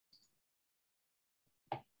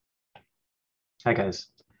Hi guys.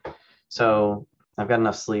 So I've got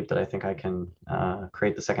enough sleep that I think I can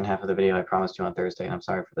create the second half of the video I promised you on Thursday, and I'm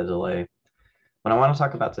sorry for the delay. What I want to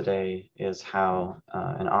talk about today is how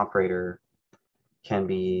an operator can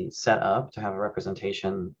be set up to have a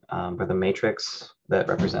representation where the matrix that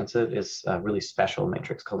represents it is a really special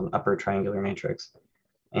matrix called an upper triangular matrix.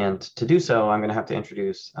 And to do so, I'm going to have to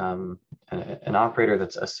introduce an operator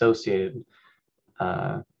that's associated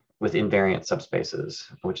with invariant subspaces,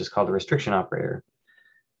 which is called a restriction operator.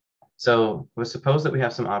 So let's suppose that we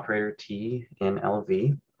have some operator T in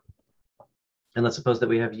LV, and let's suppose that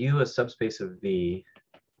we have U, a subspace of V,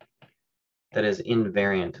 that is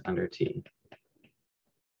invariant under T.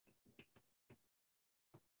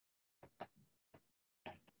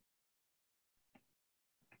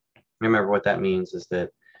 Remember what that means is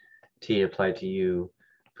that T applied to U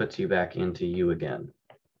puts U back into U again.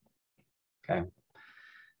 Okay.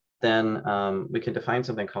 Then we can define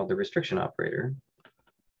something called the restriction operator.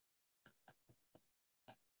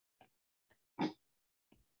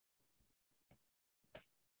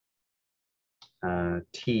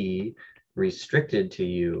 T restricted to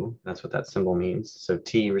U, that's what that symbol means. So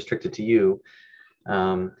T restricted to U.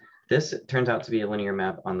 This turns out to be a linear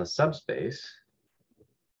map on the subspace.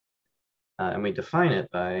 And we define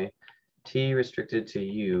it by T restricted to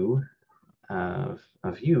U of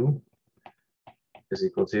U is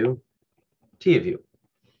equal to T of U.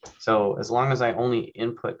 So as long as I only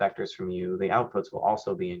input vectors from U, the outputs will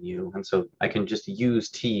also be in U. And so I can just use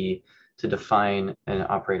T to define an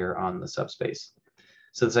operator on the subspace.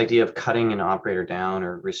 So this idea of cutting an operator down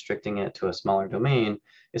or restricting it to a smaller domain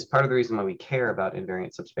is part of the reason why we care about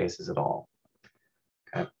invariant subspaces at all.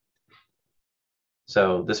 Okay.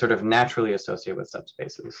 So this sort of naturally associate with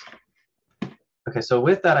subspaces. Okay, so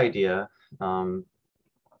with that idea,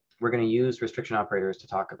 we're going to use restriction operators to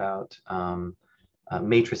talk about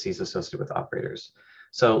matrices associated with operators.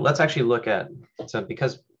 So let's actually look at, so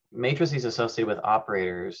because matrices associated with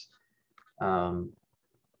operators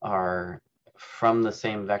are from the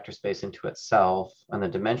same vector space into itself, and the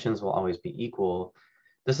dimensions will always be equal,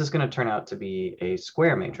 this is going to turn out to be a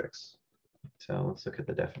square matrix. So let's look at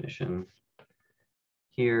the definition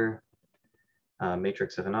here.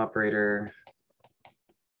 Matrix of an operator.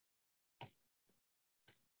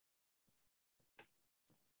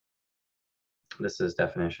 This is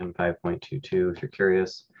definition 5.22 if you're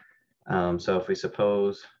curious. So if we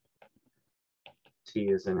suppose T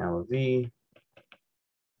is in L of V,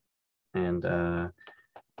 and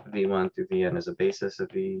V1 through Vn is a basis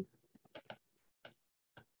of V,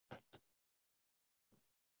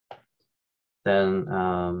 then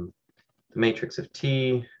the matrix of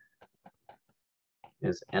T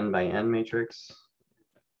is n by n matrix.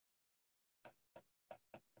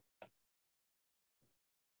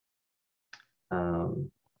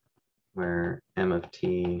 Where M of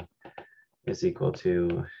T is equal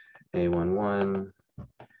to A11,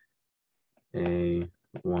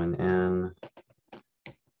 A1n,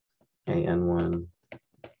 AN1,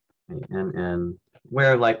 ANN,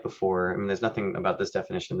 where like before, I mean, there's nothing about this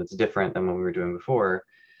definition that's different than what we were doing before.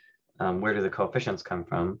 Where do the coefficients come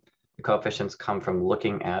from? The coefficients come from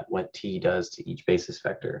looking at what T does to each basis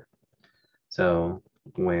vector. So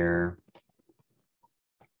where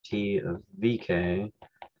T of Vk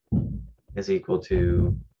is equal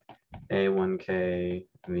to A1k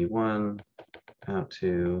V1 out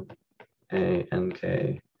to ANK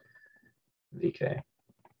Vk,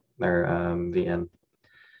 or Vn.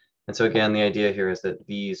 And so again, the idea here is that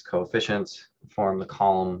these coefficients form the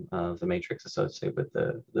column of the matrix associated with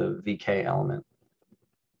the Vk element.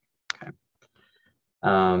 Okay.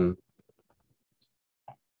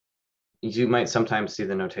 You might sometimes see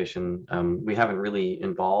the notation. We haven't really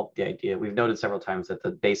involved the idea. We've noted several times that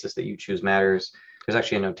the basis that you choose matters. There's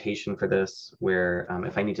actually a notation for this where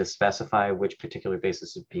if I need to specify which particular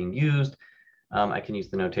basis is being used, I can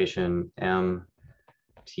use the notation M,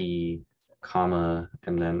 T, comma,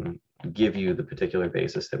 and then give you the particular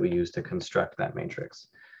basis that we use to construct that matrix.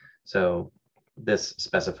 So this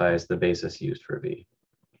specifies the basis used for V.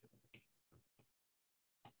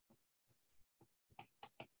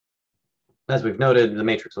 As we've noted, the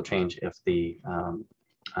matrix will change if the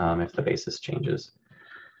basis changes.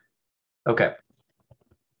 Okay,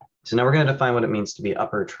 so now we're going to define what it means to be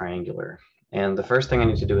upper triangular. And the first thing I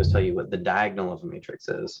need to do is tell you what the diagonal of a matrix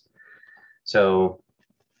is. So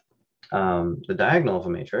the diagonal of a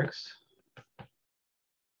matrix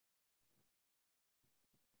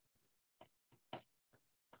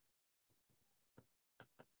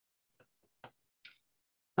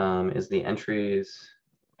is the entries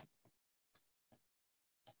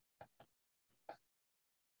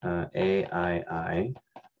AII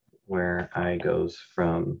where I goes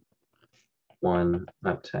from 1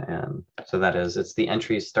 up to n. So that is, it's the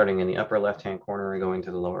entries starting in the upper left-hand corner and going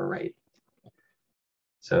to the lower right.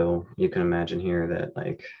 So you can imagine here that,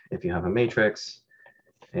 like, if you have a matrix,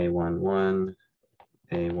 A11,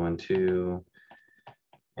 A12,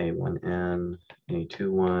 A1n,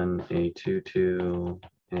 A21, A22,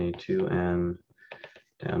 A2n,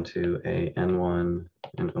 down to AN1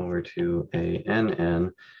 and over to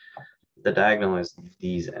ANN, the diagonal is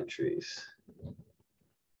these entries.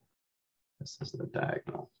 This is the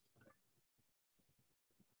diagonal.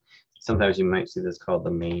 Sometimes you might see this called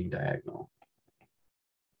the main diagonal.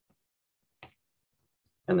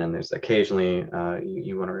 And then there's occasionally,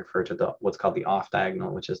 you want to refer to what's called the off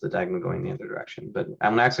diagonal, which is the diagonal going the other direction. But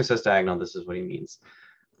when Axler says diagonal, this is what he means.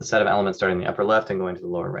 The set of elements starting in the upper left and going to the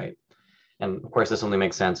lower right. And of course, this only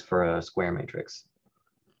makes sense for a square matrix.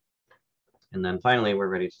 And then finally, we're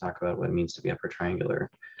ready to talk about what it means to be upper triangular.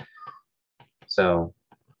 So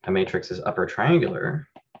a matrix is upper triangular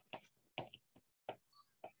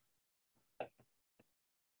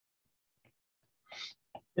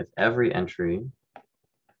if every entry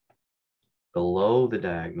below the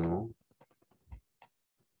diagonal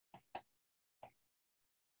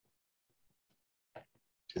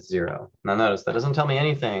is 0. Now notice that doesn't tell me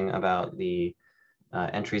anything about the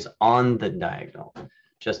entries on the diagonal,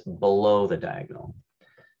 just below the diagonal.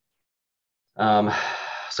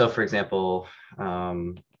 So for example,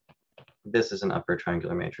 this is an upper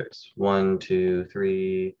triangular matrix. 1, 2,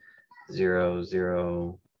 3, 0,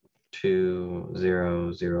 0, 2,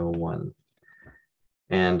 0, 0, 1.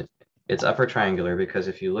 And it's upper triangular because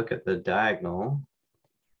if you look at the diagonal,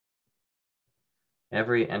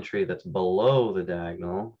 every entry that's below the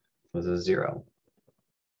diagonal was a 0.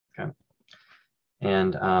 Okay.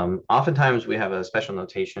 And oftentimes we have a special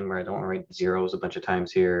notation where I don't want to write zeros a bunch of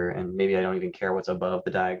times here, and maybe I don't even care what's above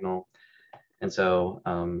the diagonal. And so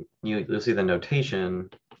you'll see the notation,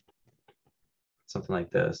 something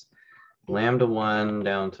like this. Lambda 1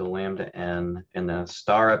 down to lambda n, and then a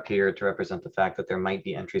star up here to represent the fact that there might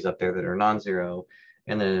be entries up there that are non-zero,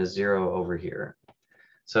 and then a 0 over here.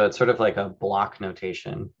 So it's sort of like a block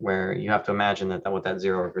notation where you have to imagine that what that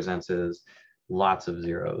 0 represents is lots of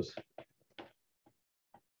zeros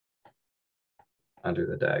under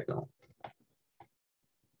the diagonal.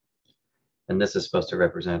 And this is supposed to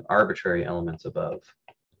represent arbitrary elements above.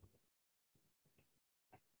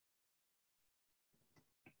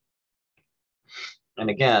 And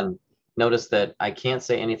again, notice that I can't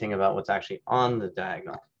say anything about what's actually on the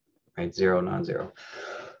diagonal, right? 0, non-zero.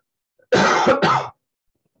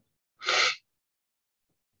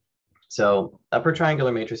 So upper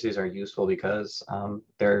triangular matrices are useful because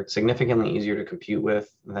they're significantly easier to compute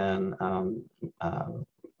with than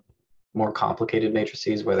more complicated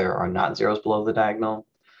matrices where there are not zeros below the diagonal.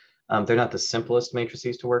 They're not the simplest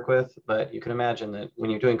matrices to work with, but you can imagine that when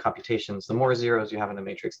you're doing computations, the more zeros you have in a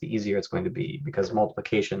matrix, the easier it's going to be because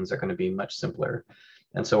multiplications are going to be much simpler.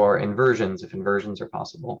 And so are inversions, if inversions are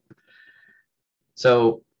possible.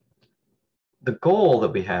 So the goal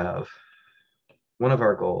that we have, one of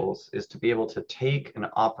our goals, is to be able to take an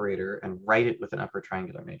operator and write it with an upper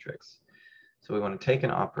triangular matrix. So we want to take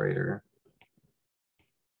an operator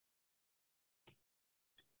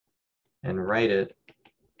and write it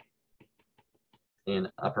in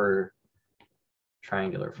upper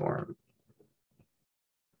triangular form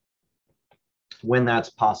when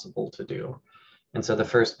that's possible to do. And so the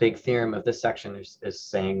first big theorem of this section is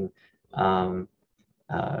saying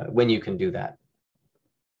when you can do that.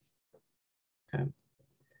 Okay.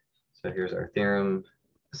 So here's our theorem.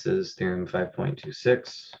 This is theorem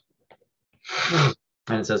 5.26.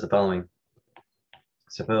 And it says the following.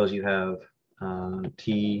 Suppose you have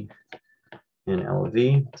T in L of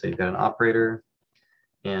V. So you've got an operator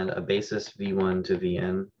and a basis V1 to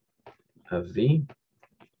Vn of V.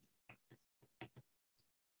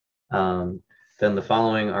 Then the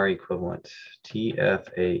following are equivalent,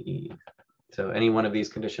 TFAE. So any one of these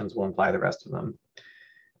conditions will imply the rest of them.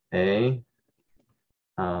 A,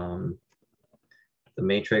 the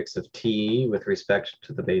matrix of T with respect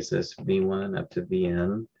to the basis V1 up to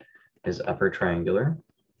Vn is upper triangular.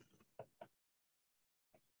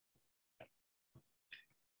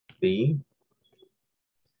 B,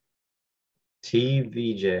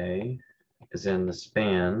 TVJ is in the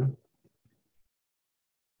span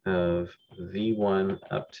of V1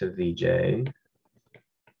 up to Vj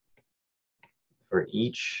for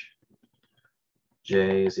each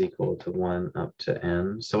j is equal to 1 up to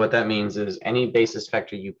n. So what that means is any basis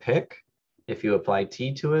vector you pick, if you apply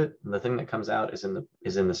t to it, the thing that comes out is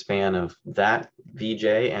in the span of that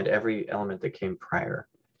Vj and every element that came prior.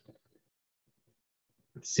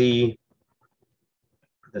 C,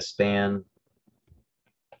 the span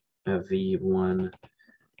of V1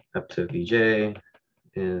 up to Vj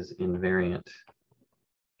is invariant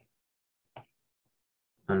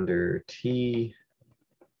under T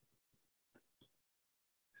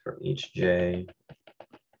for each j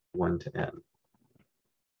 1 to n.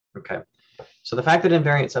 Okay, so the fact that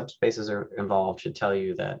invariant subspaces are involved should tell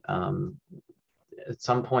you that at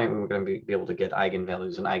some point we're going to be able to get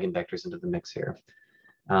eigenvalues and eigenvectors into the mix here.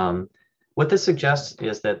 What this suggests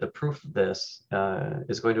is that the proof of this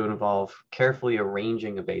is going to involve carefully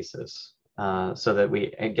arranging a basis so that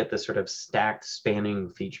we get this sort of stacked spanning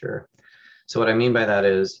feature. So what I mean by that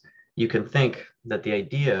is you can think that the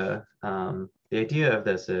idea of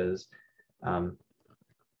this is we're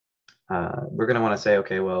going to want to say,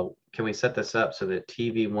 okay, well, can we set this up so that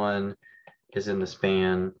TV1 is in the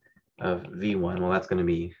span of V1? Well, that's going to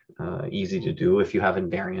be easy to do if you have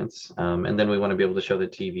invariance. And then we want to be able to show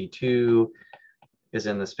that TV2 is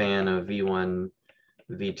in the span of V1,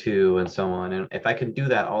 V2, and so on. And if I can do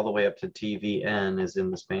that all the way up to TVN is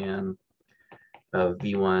in the span of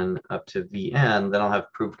V1 up to Vn, then I'll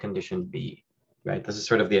have proof condition B, right? This is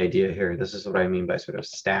sort of the idea here. This is what I mean by sort of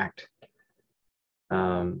stacked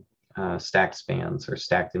stacked spans or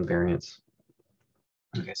stacked invariants.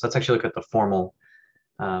 Okay, so let's actually look at the formal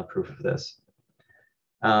proof of this.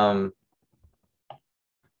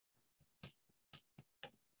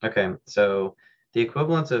 Okay, so the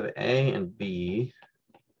equivalence of A and B,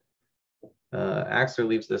 Axler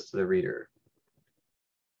leaves this to the reader.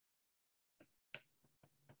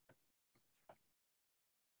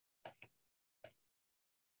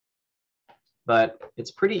 But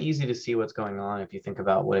it's pretty easy to see what's going on if you think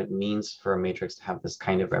about what it means for a matrix to have this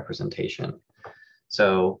kind of representation.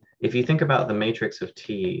 So if you think about the matrix of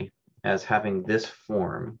T as having this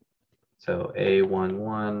form, so A1,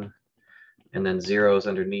 1, and then zeros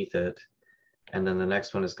underneath it, and then the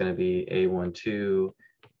next one is going to be A1, 2,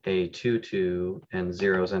 A2, 2, and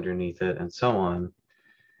zeros underneath it, and so on.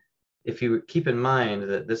 If you keep in mind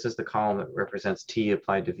that this is the column that represents T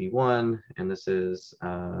applied to V1, and this is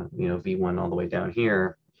V1 all the way down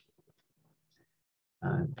here,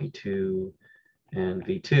 V2 and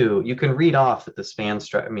V2, you can read off that the span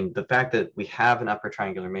structure, I mean, the fact that we have an upper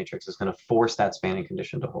triangular matrix is going to force that spanning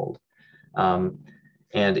condition to hold, and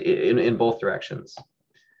in both directions.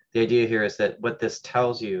 The idea here is that what this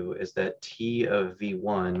tells you is that T of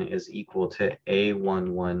V1 is equal to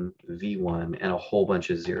A11 V1 and a whole bunch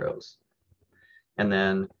of zeros. And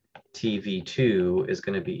then TV2 is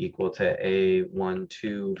going to be equal to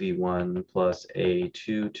A12 V1 plus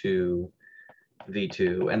A22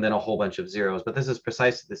 V2, and then a whole bunch of zeros. But this is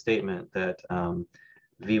precisely the statement that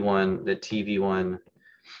TV1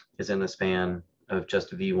 is in the span of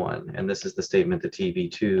just V1. And this is the statement that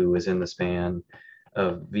TV2 is in the span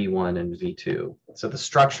of V1 and V2. So the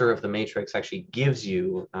structure of the matrix actually gives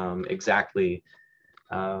you exactly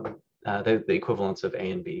the equivalence of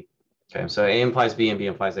A and B. Okay, so A implies B and B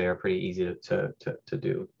implies A are pretty easy to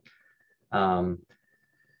do.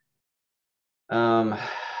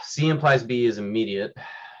 C implies B is immediate.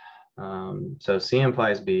 So C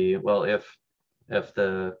implies B. Well, if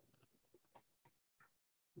the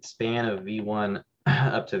span of V1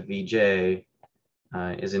 up to Vj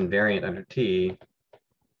is invariant under T,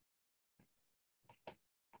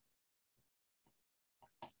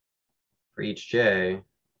 for each j,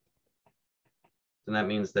 then that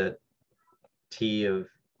means that T of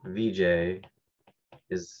Vj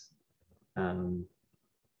is in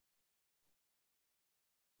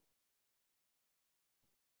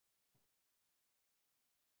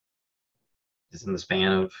the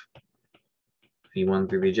span of V1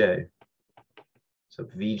 through Vj. So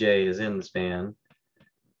Vj is in the span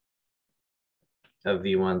of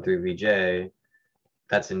V1 through Vj.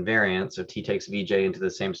 That's invariant, so T takes Vj into the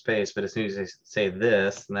same space, but as soon as I say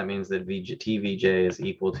this, then that means that Tvj is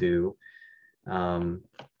equal to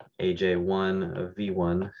Aj1 of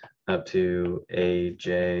V1 up to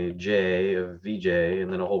Ajj of Vj,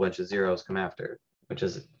 and then a whole bunch of zeros come after, which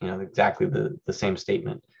is exactly the same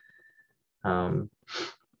statement,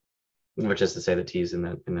 which is to say that T is in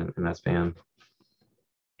that span.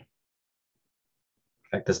 In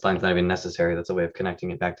fact, this line's not even necessary. That's a way of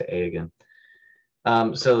connecting it back to A again.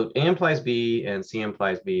 So A implies B and C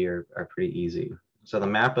implies B are pretty easy. So the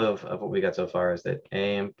map of what we got so far is that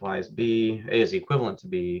A implies B, A is equivalent to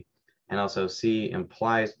B, and also C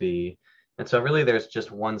implies B. And so really there's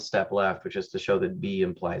just one step left, which is to show that B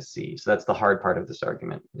implies C. So that's the hard part of this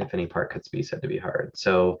argument, if any part could be said to be hard.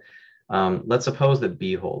 So let's suppose that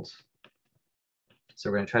B holds.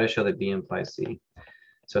 So we're going to try to show that B implies C.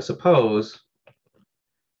 So suppose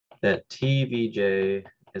that tvj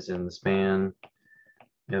is in the span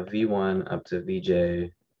of v1 up to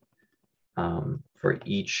vj for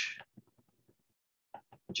each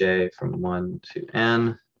j from 1 to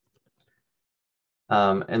n.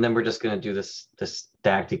 And then we're just going to do this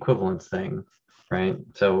stacked equivalence thing, right?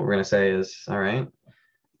 So what we're going to say is, all right,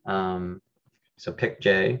 so pick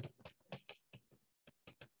j.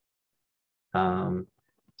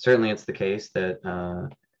 Certainly it's the case that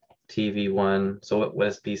TV1, so what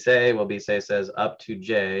does B say? Well, B says up to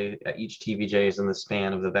j, each TVJ is in the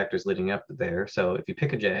span of the vectors leading up there. So if you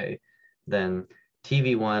pick a j, then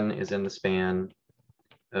TV1 is in the span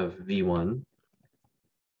of V1,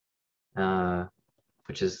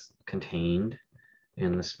 which is contained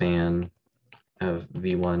in the span of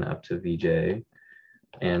V1 up to Vj,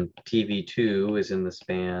 and TV2 is in the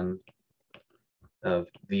span of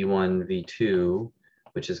V1, V2,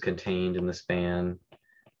 which is contained in the span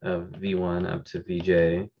of V1 up to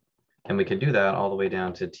Vj. And we can do that all the way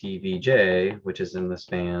down to TVj, which is in the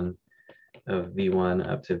span of V1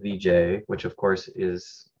 up to Vj, which of course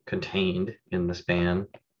is contained in the span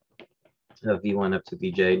of V1 up to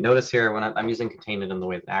Vj. Notice here when I'm using contained in the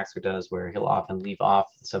way that Axer does, where he'll often leave off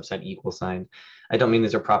the subset equal sign. I don't mean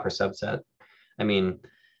these are proper subset. I mean,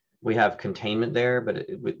 we have containment there, but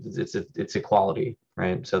it's equality,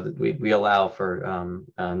 right? So that we allow for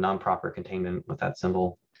non-proper containment with that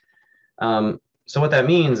symbol. So what that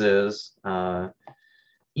means is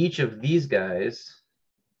each of these guys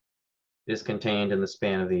is contained in the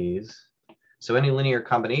span of these. So any linear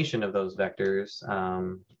combination of those vectors,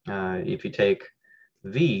 if you take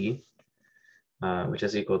v, which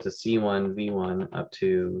is equal to c1 v1 up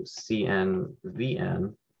to cn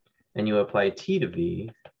vn, and you apply t to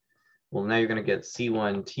v, well, now you're going to get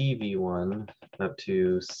c1 tv1 up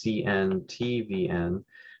to cn tvn,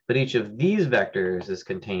 but each of these vectors is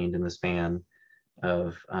contained in the span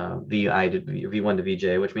of vi to v1 to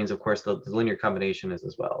vj, which means, of course, the linear combination is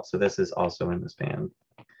as well. So this is also in the span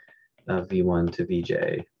of v1 to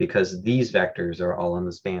vj, because these vectors are all in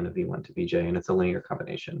the span of v1 to vj, and it's a linear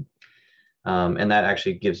combination. And that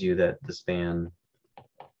actually gives you that the span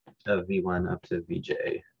of v1 up to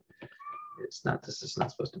vj. It's not, this is not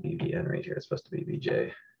supposed to be vn right here, it's supposed to be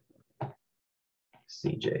vj.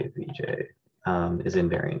 cj vj is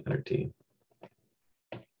invariant under T.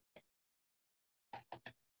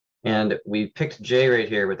 And we picked j right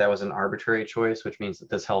here, but that was an arbitrary choice, which means that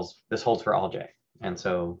this holds for all j. And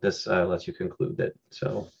so this lets you conclude that,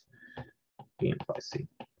 so B implies C.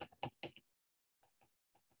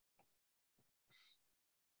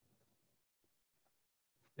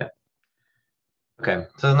 Yeah. Okay,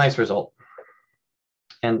 so a nice result.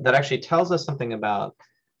 And that actually tells us something about,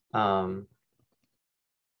 so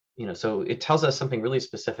it tells us something really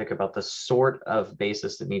specific about the sort of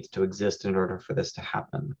basis that needs to exist in order for this to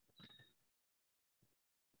happen.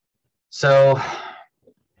 So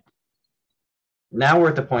now we're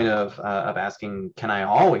at the point of asking, can I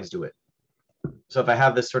always do it? So if I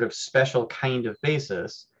have this sort of special kind of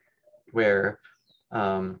basis where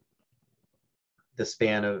the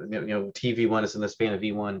span of, TV1 is in the span of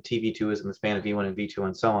V1, TV2 is in the span of V1 and V2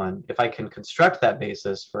 and so on, if I can construct that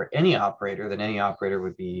basis for any operator, then any operator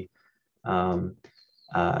would be,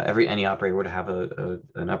 any operator would have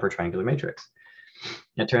an upper triangular matrix.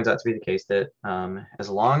 It turns out to be the case that as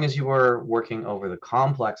long as you are working over the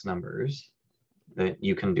complex numbers, that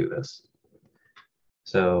you can do this.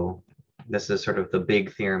 So this is sort of the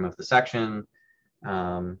big theorem of the section,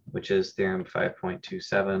 which is theorem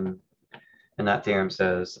 5.27. And that theorem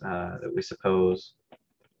says that we suppose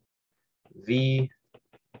V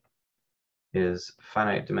is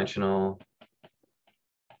finite dimensional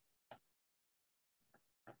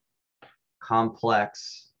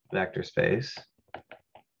complex vector space.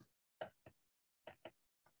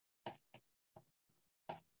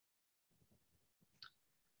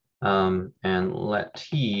 And let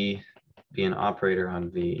T be an operator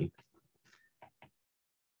on V.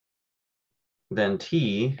 Then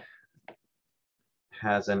T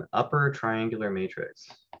has an upper triangular matrix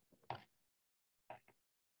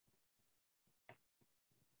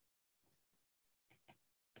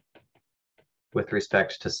with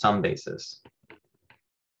respect to some basis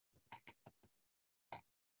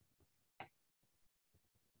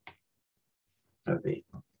of V.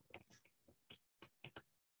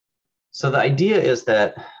 So the idea is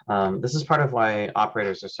that this is part of why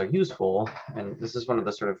operators are so useful, and this is one of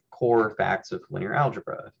the sort of core facts of linear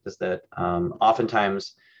algebra, is that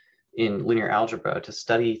oftentimes in linear algebra, to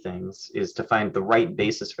study things is to find the right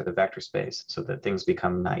basis for the vector space so that things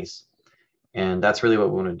become nice. And that's really what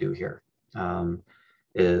we want to do here.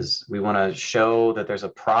 is we want to show that there's a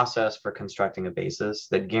process for constructing a basis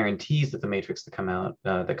that guarantees that the matrix that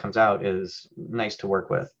comes out is nice to work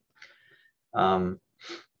with.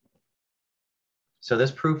 So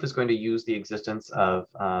this proof is going to use the existence of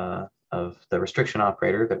the restriction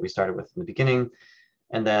operator that we started with in the beginning.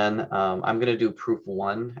 And then I'm going to do proof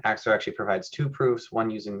one. Axor actually provides two proofs,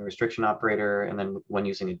 one using the restriction operator and then one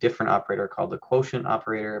using a different operator called the quotient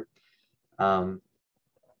operator.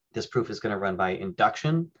 This proof is going to run by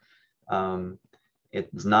induction.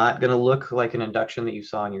 It's not going to look like an induction that you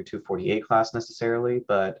saw in your 248 class necessarily,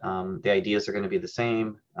 but the ideas are going to be the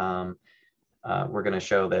same. We're going to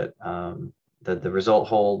show that the result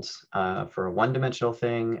holds for a one-dimensional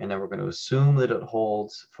thing, and then we're going to assume that it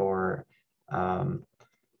holds for an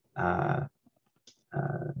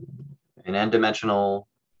n-dimensional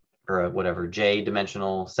or a whatever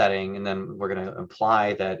j-dimensional setting, and then we're going to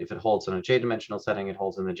imply that if it holds in a j-dimensional setting, it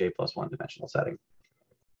holds in the j+1 dimensional setting.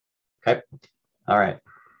 Okay, all right.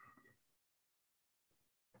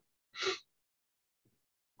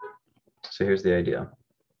 So here's the idea.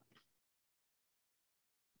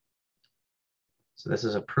 So this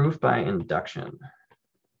is a proof by induction.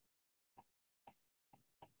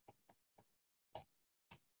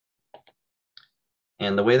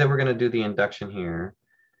 And the way that we're going to do the induction here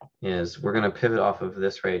is we're going to pivot off of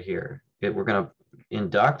this right here. We're going to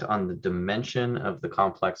induct on the dimension of the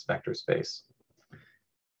complex vector space.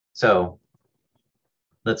 So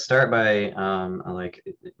let's start by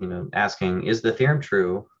asking, is the theorem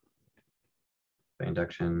true by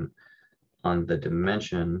induction on the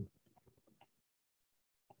dimension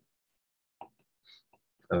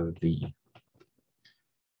of V?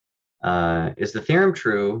 Is the theorem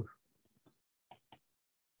true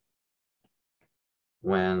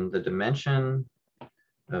when the dimension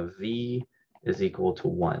of V is equal to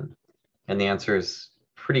 1? And the answer is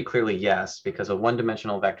pretty clearly yes, because a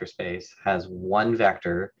one-dimensional vector space has one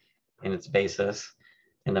vector in its basis,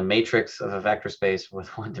 and the matrix of a vector space with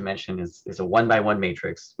one dimension is a 1-by-1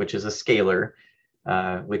 matrix, which is a scalar,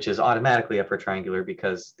 which is automatically upper triangular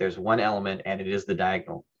because there's one element and it is the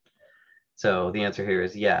diagonal. So the answer here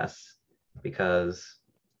is yes, because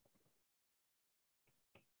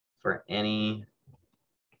for any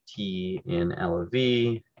T in L of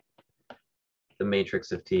V, the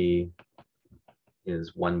matrix of T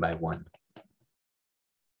is 1-by-1,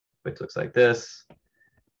 which looks like this,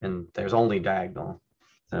 and there's only diagonal,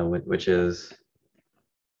 which is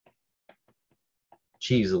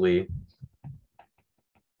cheesily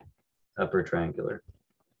upper triangular.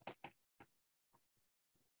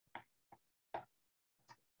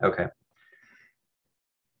 Okay.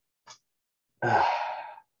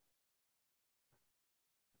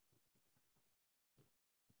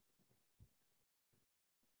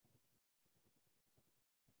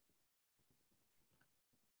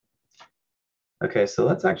 Okay, so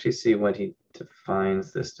let's actually see what he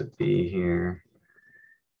defines this to be here.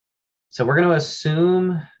 So we're going to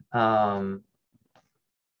assume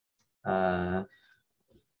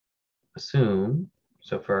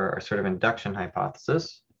so for our sort of induction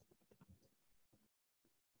hypothesis,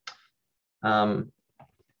 so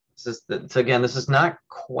again, this is not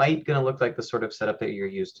quite going to look like the sort of setup that you're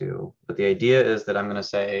used to, but the idea is that I'm going to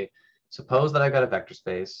say, suppose that I've got a vector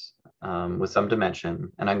space with some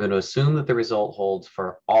dimension, and I'm going to assume that the result holds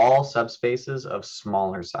for all subspaces of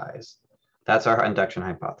smaller size. That's our induction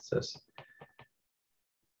hypothesis.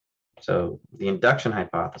 So the induction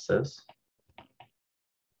hypothesis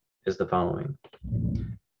is the following.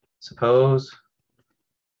 Suppose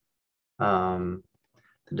the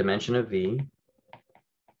dimension of V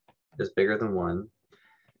is bigger than 1,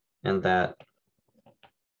 and that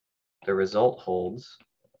the result holds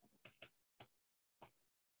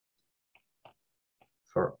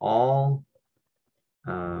for all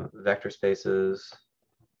vector spaces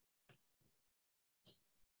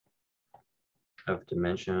of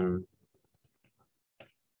dimension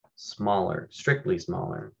smaller, strictly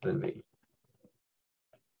smaller than V.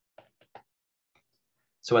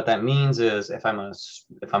 So what that means is if I'm on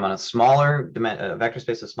a smaller vector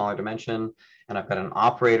space of smaller dimension, and I've got an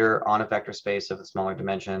operator on a vector space of a smaller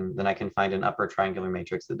dimension, then I can find an upper triangular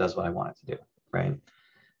matrix that does what I want it to do, right?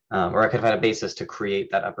 Or I could find a basis to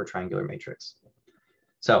create that upper triangular matrix.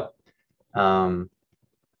 So now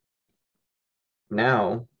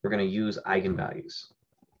we're going to use eigenvalues.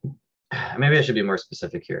 Maybe I should be more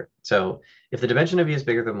specific here. So if the dimension of V is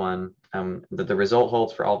bigger than 1, that the result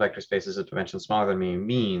holds for all vector spaces of dimension smaller than me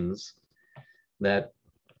means that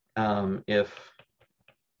if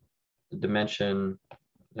the dimension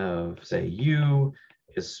of, say, U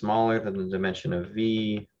is smaller than the dimension of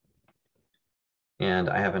V, and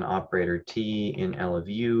I have an operator T in L of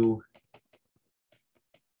U,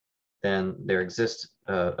 then there exists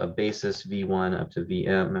a basis V1 up to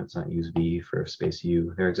Vm. Let's not use V for space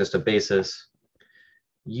U. There exists a basis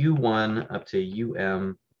U1 up to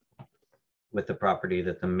UM with the property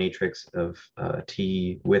that the matrix of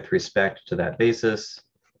T with respect to that basis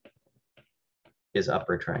is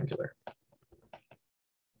upper triangular.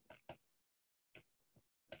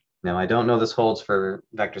 Now, I don't know this holds for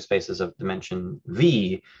vector spaces of dimension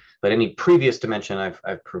V, but any previous dimension,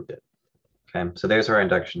 I've proved it. Okay, so there's our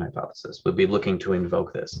induction hypothesis. We'll be looking to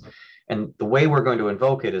invoke this. And the way we're going to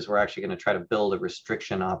invoke it is we're actually going to try to build a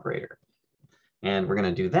restriction operator. And we're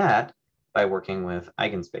going to do that by working with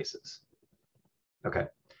eigenspaces. Okay,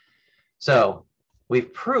 so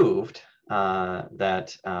we've proved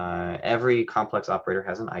that every complex operator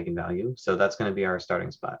has an eigenvalue. So that's going to be our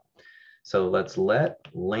starting spot. So let's let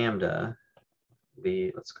lambda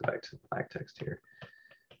be, let's go back to the black text here.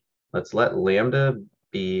 Let's let lambda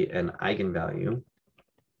be an eigenvalue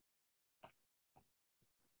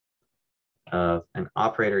of an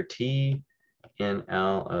operator T in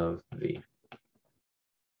L of V.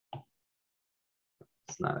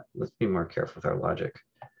 It's not, let's be more careful with our logic.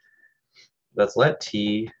 Let's let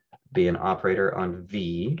T be an operator on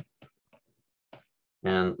V,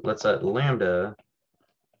 and let's let lambda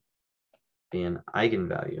be an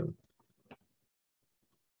eigenvalue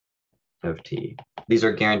of T. These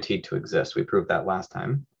are guaranteed to exist. We proved that last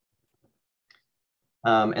time.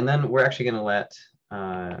 And then we're actually going to let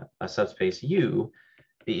a subspace U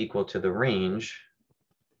be equal to the range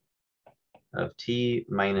of T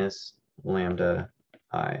minus lambda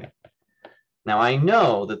I. Now I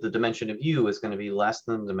know that the dimension of U is going to be less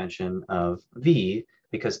than the dimension of V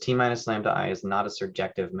because T minus lambda I is not a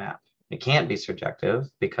surjective map. It can't be surjective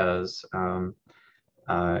because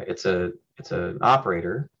it's an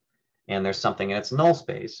operator and there's something in its null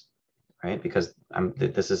space, right? Because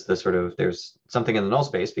this is the sort of, there's something in the null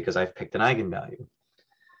space because I've picked an eigenvalue.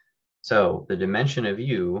 So the dimension of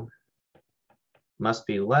U must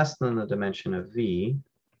be less than the dimension of V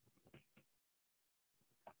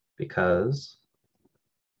because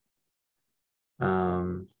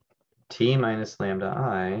T minus lambda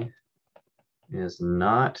I is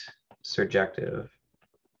not surjective.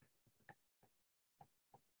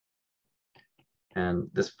 And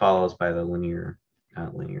this follows by the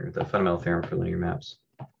the fundamental theorem for linear maps.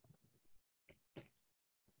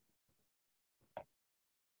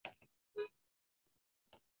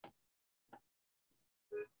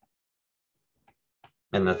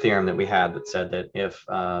 And the theorem that we had that said that if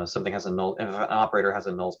something has a null, if an operator has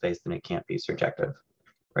a null space, then it can't be surjective,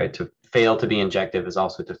 right? To fail to be injective is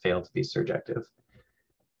also to fail to be surjective.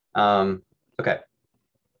 Okay.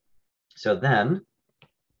 So then,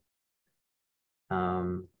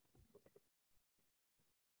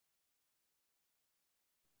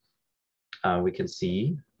 we can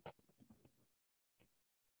see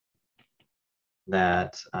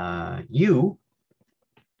that U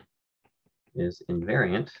is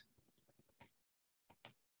invariant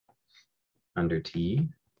under T.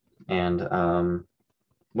 And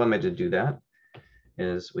one way to do that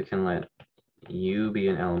is we can let U be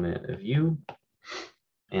an element of U.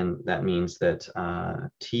 And that means that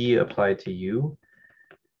T applied to U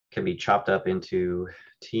can be chopped up into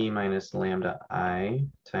T minus lambda I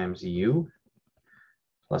times U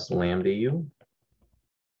plus lambda U.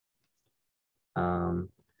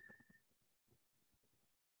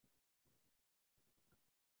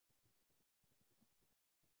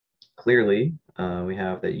 Clearly, we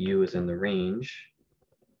have that U is in the range.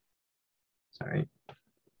 Sorry.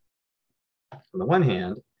 On the one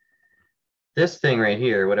hand, this thing right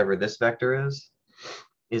here, whatever this vector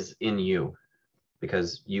is in U,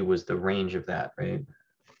 because U was the range of that, right?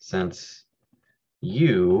 Since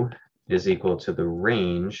U is equal to the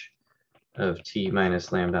range of T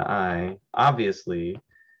minus lambda I, obviously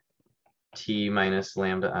T minus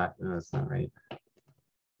lambda I, no, that's not right.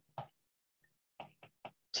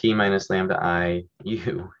 T minus lambda I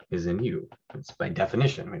U is in U. It's by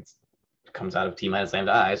definition, it comes out of T minus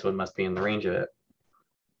lambda I, so it must be in the range of it.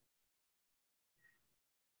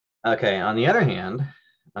 Okay, on the other hand,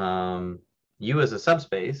 U is a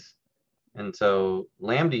subspace, and so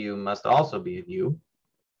lambda U must also be in U.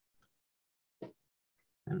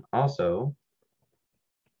 And also,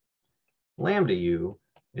 lambda U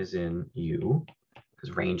is in U,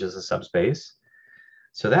 because range is a subspace.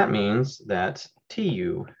 So that means that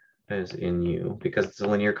TU is in U, because it's a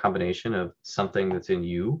linear combination of something that's in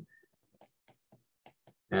U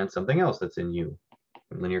and something else that's in U.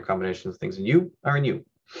 And linear combinations of things in U are in U.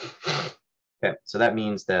 Okay, so that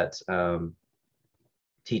means that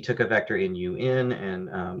T took a vector in U in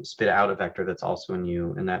and spit out a vector that's also in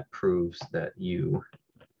U, and that proves that U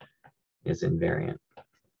is invariant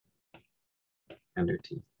under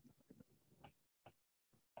T.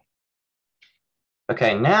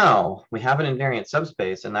 Okay, now we have an invariant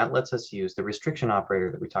subspace, and that lets us use the restriction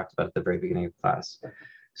operator that we talked about at the very beginning of class.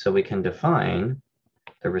 So we can define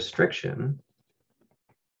the restriction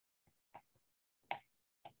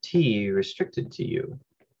T restricted to U.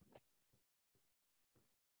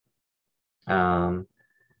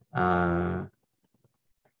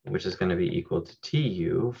 Which is going to be equal to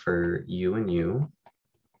TU for U and U.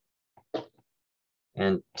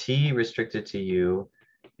 And T restricted to U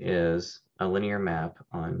is a linear map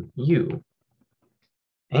on U.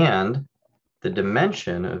 And the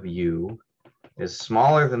dimension of U is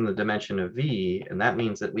smaller than the dimension of V, and that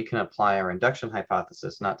means that we can apply our induction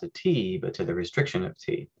hypothesis not to T, but to the restriction of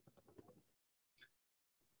T.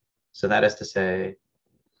 So that is to say,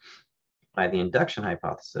 by the induction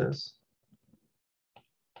hypothesis,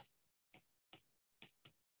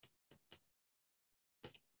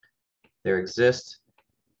 there exist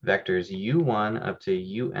vectors U1 up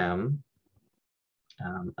to UM,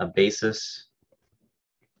 a basis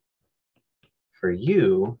for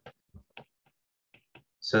U,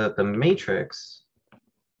 so that the matrix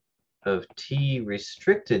of T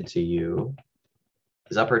restricted to U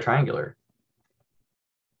is upper triangular.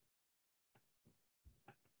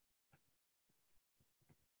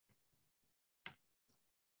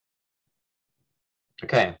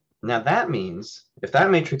 Okay, now that means if that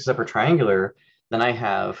matrix is upper triangular, then I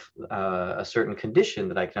have a certain condition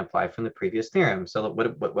that I can apply from the previous theorem. So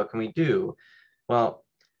what can we do? Well,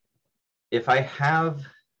 if I have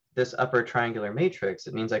this upper triangular matrix,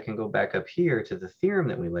 it means I can go back up here to the theorem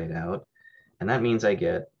that we laid out, and that means I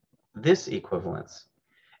get this equivalence.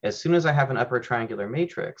 As soon as I have an upper triangular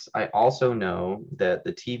matrix, I also know that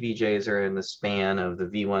the TVJs are in the span of the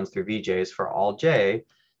V1s through VJs for all J,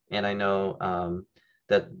 and I know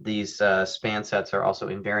that these span sets are also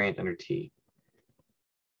invariant under T.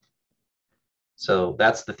 So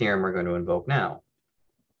that's the theorem we're going to invoke now.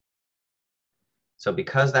 So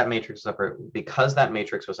because that matrix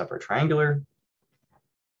was upper triangular,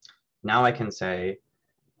 now I can say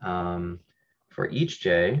for each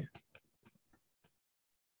J,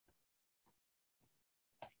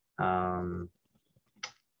 from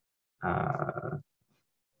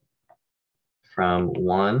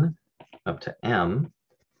 1 up to M,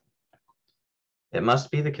 it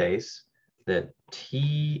must be the case that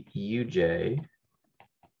TUJ,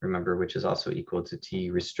 remember, which is also equal to T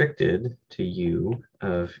restricted to U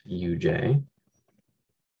of UJ,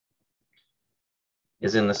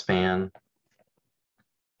 is in the span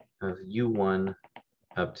of U1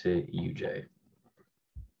 up to UJ.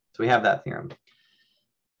 So we have that theorem.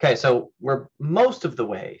 Okay, so we're most of the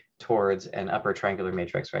way towards an upper triangular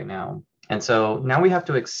matrix right now. And so now we have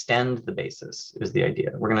to extend the basis, is the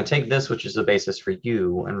idea. We're going to take this, which is a basis for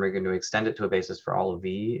U, and we're going to extend it to a basis for all of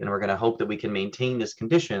V, and we're going to hope that we can maintain this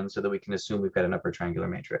condition so that we can assume we've got an upper triangular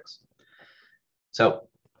matrix. So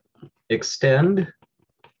extend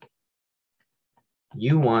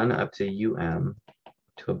U1 up to UM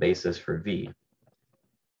to a basis for V.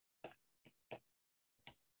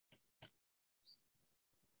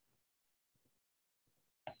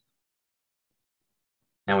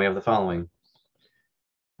 Now we have the following.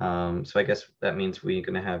 So I guess that means we're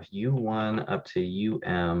going to have U1 up to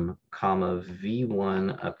UM, comma,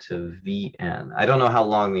 V1 up to Vn. I don't know how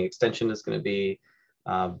long the extension is going to be,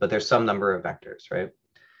 but there's some number of vectors, right?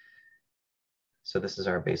 So this is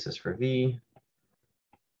our basis for V.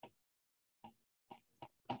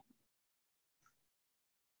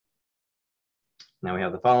 Now we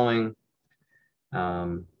have the following.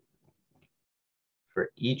 For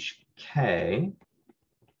each K,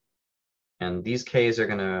 and these Ks are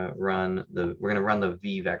going to run we're going to run the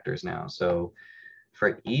V vectors now. So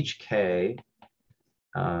for each K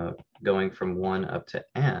going from 1 up to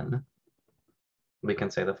N, we can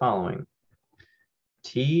say the following.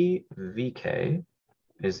 TVK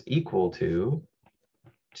is equal to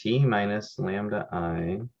T minus lambda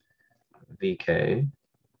I VK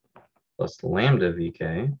plus lambda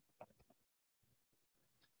VK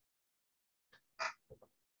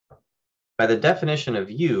by the definition of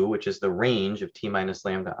U, which is the range of T minus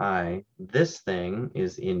lambda I. This thing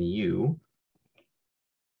is in U.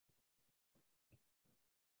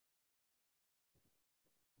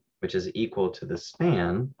 Which is equal to the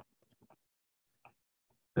span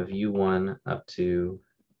of U1 up to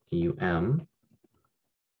UM.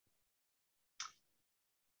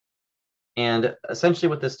 And essentially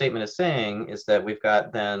what this statement is saying is that we've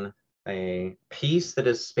got then a piece that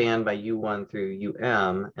is spanned by U1 through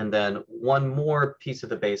UM, and then one more piece of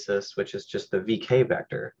the basis, which is just the VK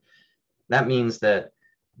vector. That means that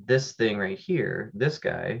this thing right here, this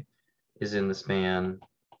guy, is in the span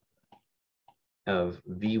of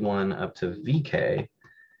V1 up to VK.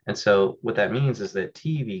 And so what that means is that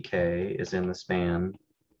TVK is in the span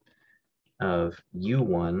of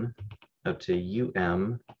U1 up to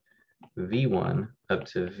UM, V1 up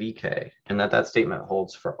to VK, and that statement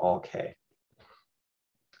holds for all K.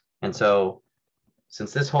 And so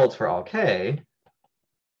since this holds for all K,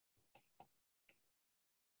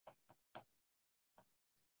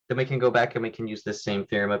 then we can go back and we can use this same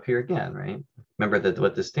theorem up here again, right? Remember that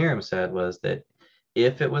what this theorem said was that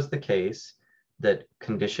if it was the case that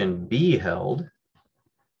condition B held,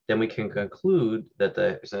 then we can conclude that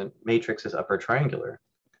the matrix is upper triangular.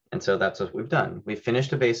 And so that's what we've done. We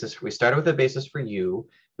finished a basis. We started with a basis for U.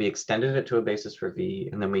 We extended it to a basis for V.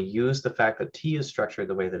 And then we used the fact that T is structured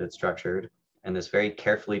the way that it's structured and this very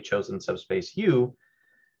carefully chosen subspace U.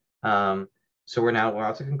 So we're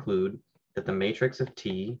about to conclude that the matrix of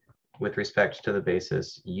T with respect to the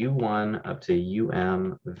basis U1 up to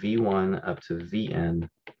UM, V1 up to Vn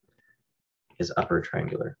is upper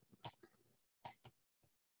triangular.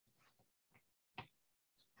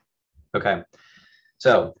 Okay,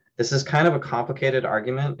 so this is kind of a complicated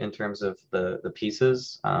argument in terms of the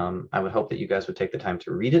pieces. I would hope that you guys would take the time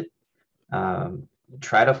to read it.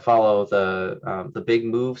 Try to follow the big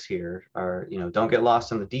moves here are, don't get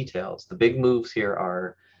lost in the details. The big moves here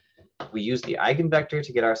are, we use the eigenvector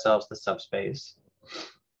to get ourselves the subspace,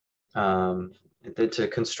 to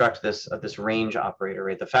construct this range operator,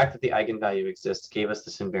 right? The fact that the eigenvalue exists gave us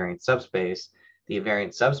this invariant subspace. The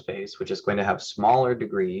invariant subspace, which is going to have smaller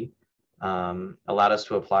degree, allowed us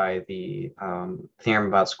to apply the theorem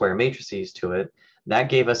about square matrices to it. That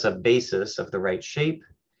gave us a basis of the right shape.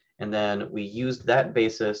 And then we used that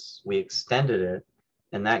basis, we extended it,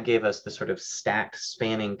 and that gave us the sort of stacked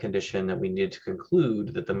spanning condition that we needed to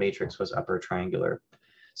conclude that the matrix was upper triangular.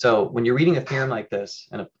 So when you're reading a theorem like this,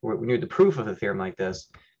 and when you're the proof of a theorem like this,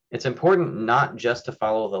 it's important not just to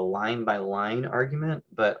follow the line by line argument,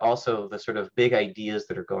 but also the sort of big ideas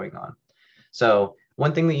that are going on. So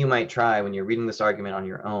one thing that you might try when you're reading this argument on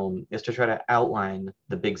your own is to try to outline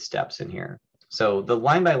the big steps in here. So the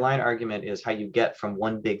line by line argument is how you get from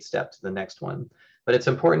one big step to the next one. But it's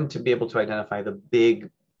important to be able to identify the big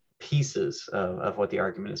pieces of what the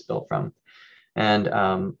argument is built from. And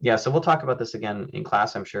yeah, so we'll talk about this again in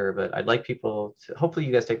class, I'm sure, but I'd like people to, hopefully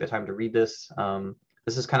you guys take the time to read this.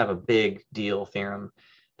 This is kind of a big deal theorem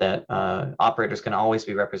that operators can always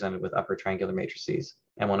be represented with upper triangular matrices,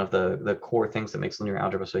 and one of the core things that makes linear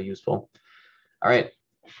algebra so useful. All right,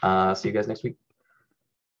 see you guys next week.